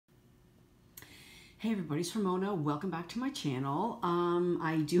Hey everybody, it's Ramona. Welcome back to my channel.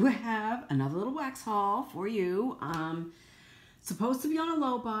 I do have another little wax haul for you. Supposed to be on a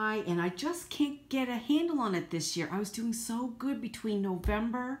low buy, and I just can't get a handle on it this year. I was doing so good between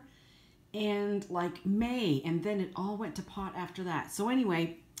November and like May, and then it all went to pot after that. So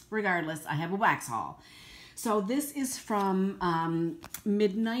anyway, regardless, I have a wax haul. So this is from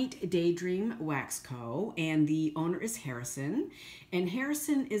Midnight Daydream Wax Co. and the owner is Harrison. And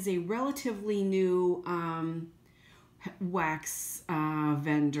Harrison is a relatively new wax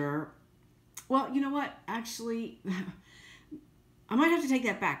vendor. Well, you know what? Actually, I might have to take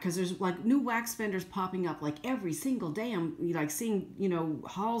that back because there's like new wax vendors popping up like every single day. I'm like seeing,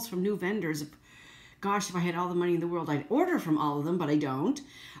 hauls from new vendors. Gosh, if I had all the money in the world, I'd order from all of them, but I don't.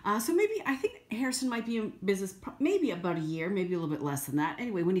 So maybe, I think Harrison might be in business maybe about a year, maybe a little bit less than that.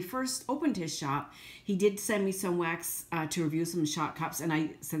 Anyway, when he first opened his shop, he did send me some wax to review, some shot cups, and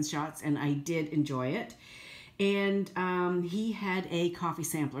I did enjoy it. And he had a coffee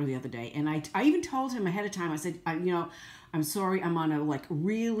sampler the other day, and I even told him ahead of time, I said, I'm sorry, I'm on a like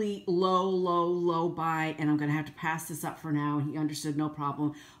really low buy, and I'm going to have to pass this up for now. And he understood, no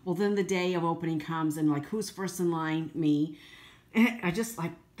problem. Well, then the day of opening comes, and like, who's first in line? Me. And I just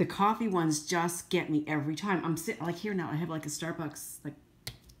like, the coffee ones just get me every time. I'm sitting like here now, I have like a Starbucks like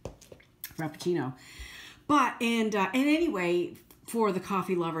Frappuccino. But, and anyway, for the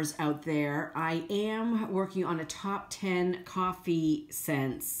coffee lovers out there, I am working on a top 10 coffee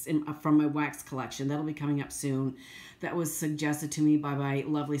scents from my wax collection. That'll be coming up soon. That was suggested to me by my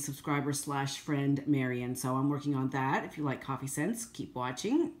lovely subscriber / friend, Marion. So I'm working on that. If you like coffee scents, keep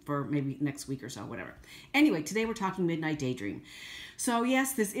watching for maybe next week or so, whatever. Anyway, today we're talking Midnight Daydream. So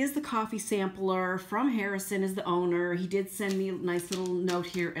yes, this is the coffee sampler from Harrison is the owner. He did send me a nice little note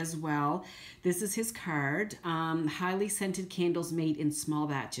here as well. This is his card. Highly scented candles made in small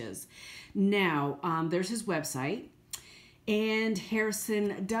batches. Now, there's his website. And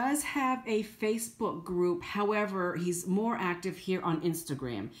Harrison does have a Facebook group. However, he's more active here on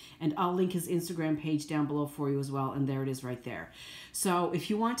Instagram. And I'll link his Instagram page down below for you as well. And there it is right there. So if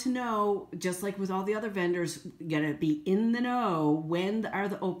you want to know, just like with all the other vendors, you gotta be in the know. When are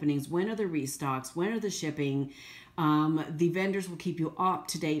the openings? When are the restocks? When are the shipping? The vendors will keep you up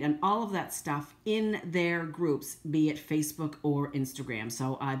to date on all of that stuff in their groups, be it Facebook or Instagram.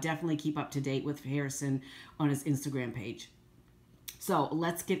 So definitely keep up to date with Harrison on his Instagram page. So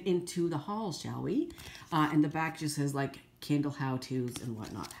let's get into the haul, shall we? And the back just says like candle how-tos and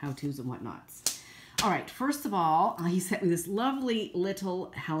whatnot, how-tos and whatnots. All right, first of all, he sent me this lovely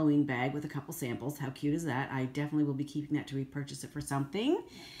little Halloween bag with a couple samples. How cute is that? I definitely will be keeping that to repurchase it for something.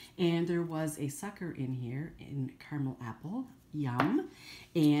 And there was a sucker in here in caramel apple, yum,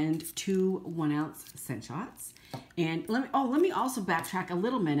 and 2 1-ounce scent shots. And let me also backtrack a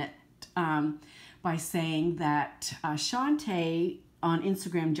little minute by saying that Shantae on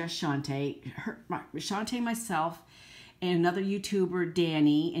Instagram, just Shantae, Shantae, myself, and another YouTuber,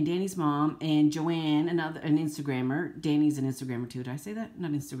 Danny, and Danny's mom, and Joanne, an Instagrammer. Danny's an Instagrammer too. Did I say that?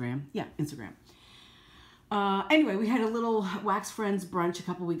 Not Instagram. Yeah, Instagram. Anyway, we had a little Wax Friends brunch a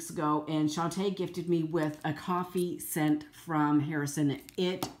couple weeks ago, and Shantae gifted me with a coffee scent from Harrison.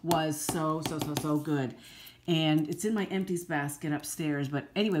 It was so good. And it's in my empties basket upstairs. But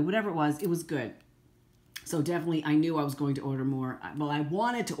anyway, whatever it was good. So definitely, I knew I was going to order more. Well, I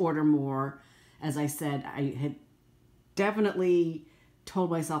wanted to order more. As I said, I had definitely told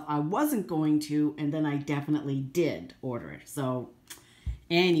myself I wasn't going to, and then I definitely did order it. So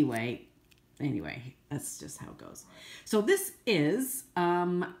anyway, that's just how it goes. So this is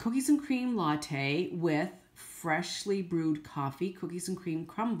cookies and cream latte with freshly brewed coffee, cookies and cream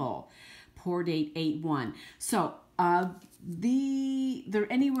crumble, pour date 8/1. So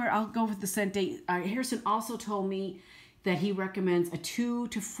they're anywhere. I'll go with the scent date. Harrison also told me that he recommends a 2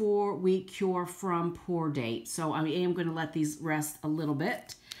 to 4 week cure from pour date. So I am going to let these rest a little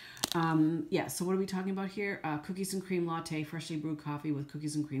bit. Yeah, so what are we talking about here? Cookies and cream latte, freshly brewed coffee with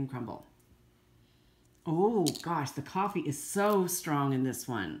cookies and cream crumble. Oh gosh, the coffee is so strong in this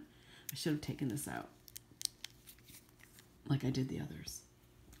one. I should have taken this out like I did the others.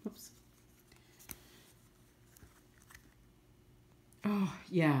 Whoops. Oh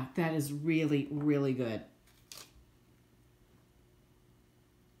yeah, that is really good.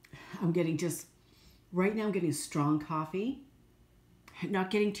 I'm getting right now I'm getting a strong coffee. Not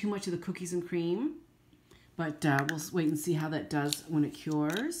getting too much of the cookies and cream, but we'll wait and see how that does when it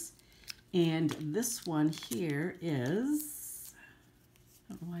cures. And this one here is,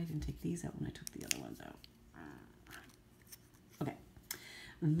 I don't know why I didn't take these out when I took the other ones out. Okay.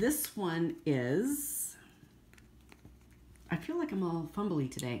 This one is, I feel like I'm all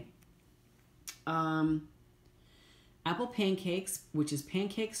fumbly today. Um, Apple pancakes, which is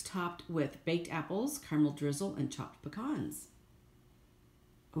pancakes topped with baked apples, caramel drizzle, and chopped pecans.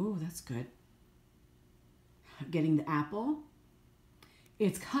 Oh, that's good. Getting the apple.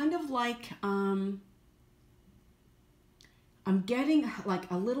 It's kind of like, I'm getting like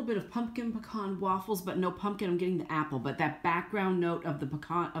a little bit of pumpkin pecan waffles, but no pumpkin. I'm getting the apple, but that background note of the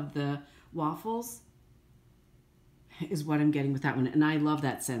pecan, of the waffles, is what I'm getting with that one. And I love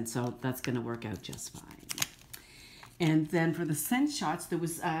that scent, so that's going to work out just fine. And then for the scent shots, there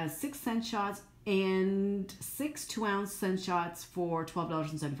was 6 scent shots and 6 2-ounce scent shots for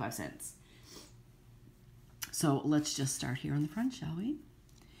 $12.75. So let's just start here on the front, shall we?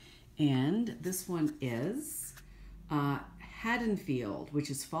 And this one is Haddonfield,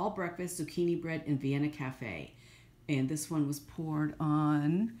 which is fall breakfast, zucchini bread, and Vienna Cafe. And this one was poured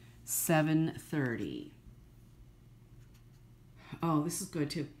on 7:30. Oh, this is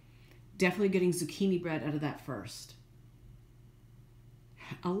good too. Definitely getting zucchini bread out of that first.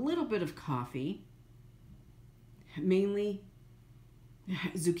 A little bit of coffee. Mainly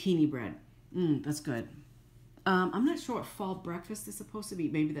zucchini bread. That's good. I'm not sure what fall breakfast is supposed to be.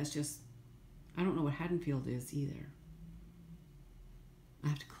 Maybe that's just, I don't know what Haddonfield is either. I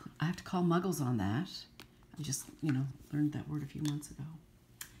have to call Muggles on that. I just, learned that word a few months ago.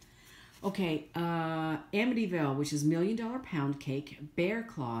 Okay, Amityville, which is $1 Million Pound Cake, Bear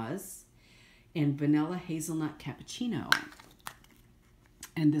Claws, and Vanilla Hazelnut Cappuccino.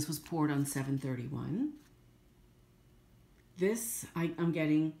 And this was poured on 7:31. This, I'm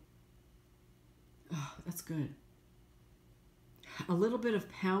getting, oh, that's good. A little bit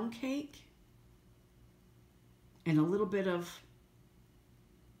of pound cake and a little bit of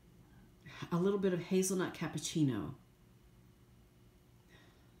hazelnut cappuccino.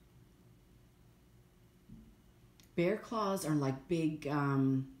 Bear claws are like big,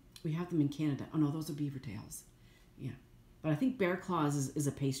 we have them in Canada. Oh no, those are beaver tails. Yeah. But I think bear claws is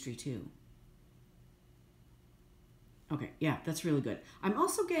a pastry too. Okay, yeah, that's really good. I'm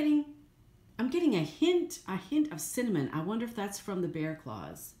getting a hint of cinnamon. I wonder if that's from the bear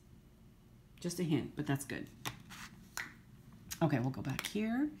claws. Just a hint, but that's good. Okay, we'll go back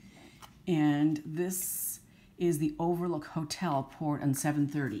here. And this is the Overlook Hotel poured on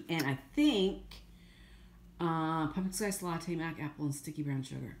 7:30. And I think pumpkin spice latte, mac apple, and sticky brown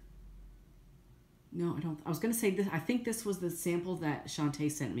sugar. No, I don't. I was going to say this. I think this was the sample that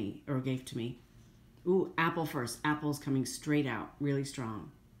Shantae sent me or gave to me. Ooh, apple first. Apple's coming straight out. Really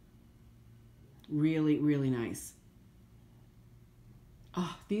strong. Really, really nice.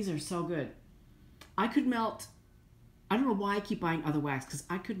 Oh, these are so good. I could melt, I don't know why I keep buying other wax, because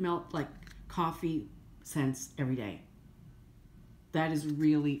I could melt like coffee scents every day. That is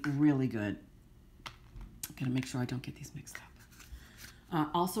really, really good. I'm going to make sure I don't get these mixed up.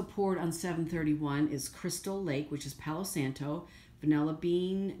 Also poured on 7:31 is Crystal Lake, which is Palo Santo, Vanilla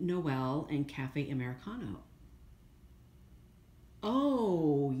Bean Noel, and Cafe Americano.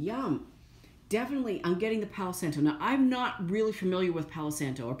 Oh, yum. Definitely, I'm getting the Palo Santo. Now, I'm not really familiar with Palo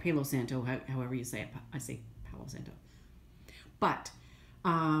Santo or Palo Santo, however you say it. I say Palo Santo. But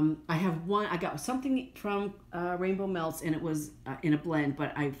I have one. I got something from Rainbow Melts, and it was in a blend.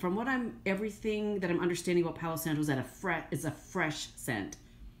 But everything that I'm understanding about Palo Santo is a fresh scent,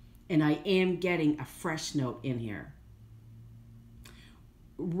 and I am getting a fresh note in here.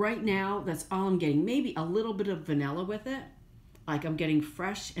 Right now, that's all I'm getting. Maybe a little bit of vanilla with it. Like I'm getting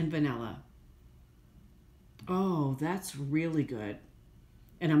fresh and vanilla. Oh, that's really good.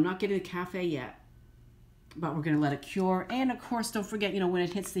 And I'm not getting the cafe yet. But we're going to let it cure. And, of course, don't forget, when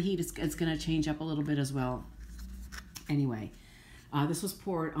it hits the heat, it's going to change up a little bit as well. Anyway, this was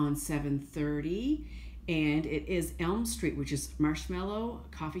poured on 7:30. And it is Elm Street, which is marshmallow,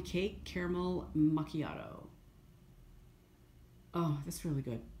 coffee cake, caramel macchiato. Oh, that's really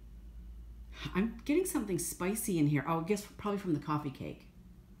good. I'm getting something spicy in here. Oh, I guess probably from the coffee cake.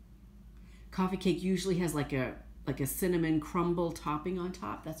 Coffee cake usually has like a cinnamon crumble topping on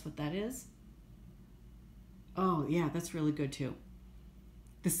top. That's what that is. Oh, yeah, that's really good too.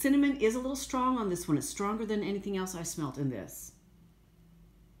 The cinnamon is a little strong on this one. It's stronger than anything else I smelt in this.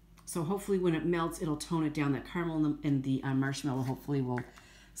 So hopefully when it melts, it'll tone it down. That caramel and the marshmallow hopefully will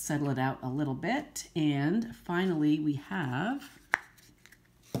settle it out a little bit. And finally, we have,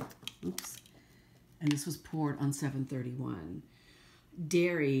 oops, and this was poured on 7:31.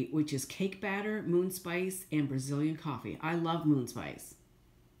 Dairy, which is cake batter, moon spice, and Brazilian coffee. I love moon spice,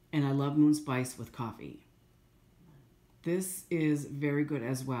 and I love moon spice with coffee. This is very good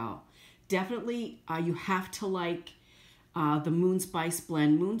as well. Definitely, you have to like the moon spice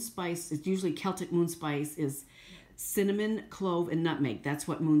blend. Moon spice is usually Celtic moon spice is cinnamon, clove, and nutmeg. That's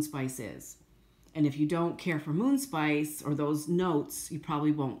what moon spice is. And if you don't care for moon spice or those notes, you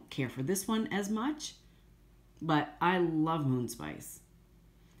probably won't care for this one as much. But I love moon spice.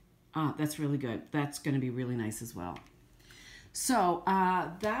 Ah, that's really good. That's going to be really nice as well. So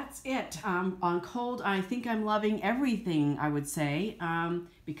that's it. On cold, I think I'm loving everything, I would say,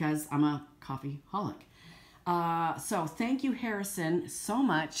 because I'm a coffee-holic. So thank you, Harrison, so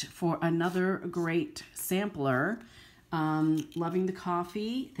much for another great sampler. Loving the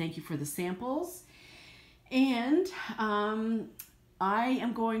coffee. Thank you for the samples. And I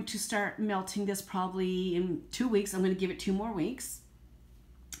am going to start melting this probably in 2 weeks. I'm going to give it 2 more weeks.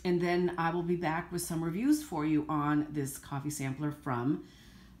 And then I will be back with some reviews for you on this coffee sampler from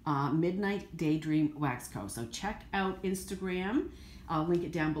Midnight Daydream Wax Co. So check out Instagram. I'll link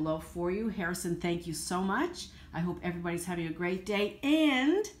it down below for you. Harrison, thank you so much. I hope everybody's having a great day.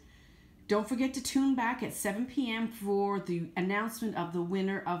 And don't forget to tune back at 7 p.m. for the announcement of the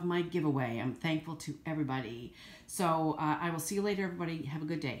winner of my giveaway. I'm thankful to everybody. So I will see you later, everybody. Have a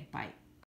good day. Bye.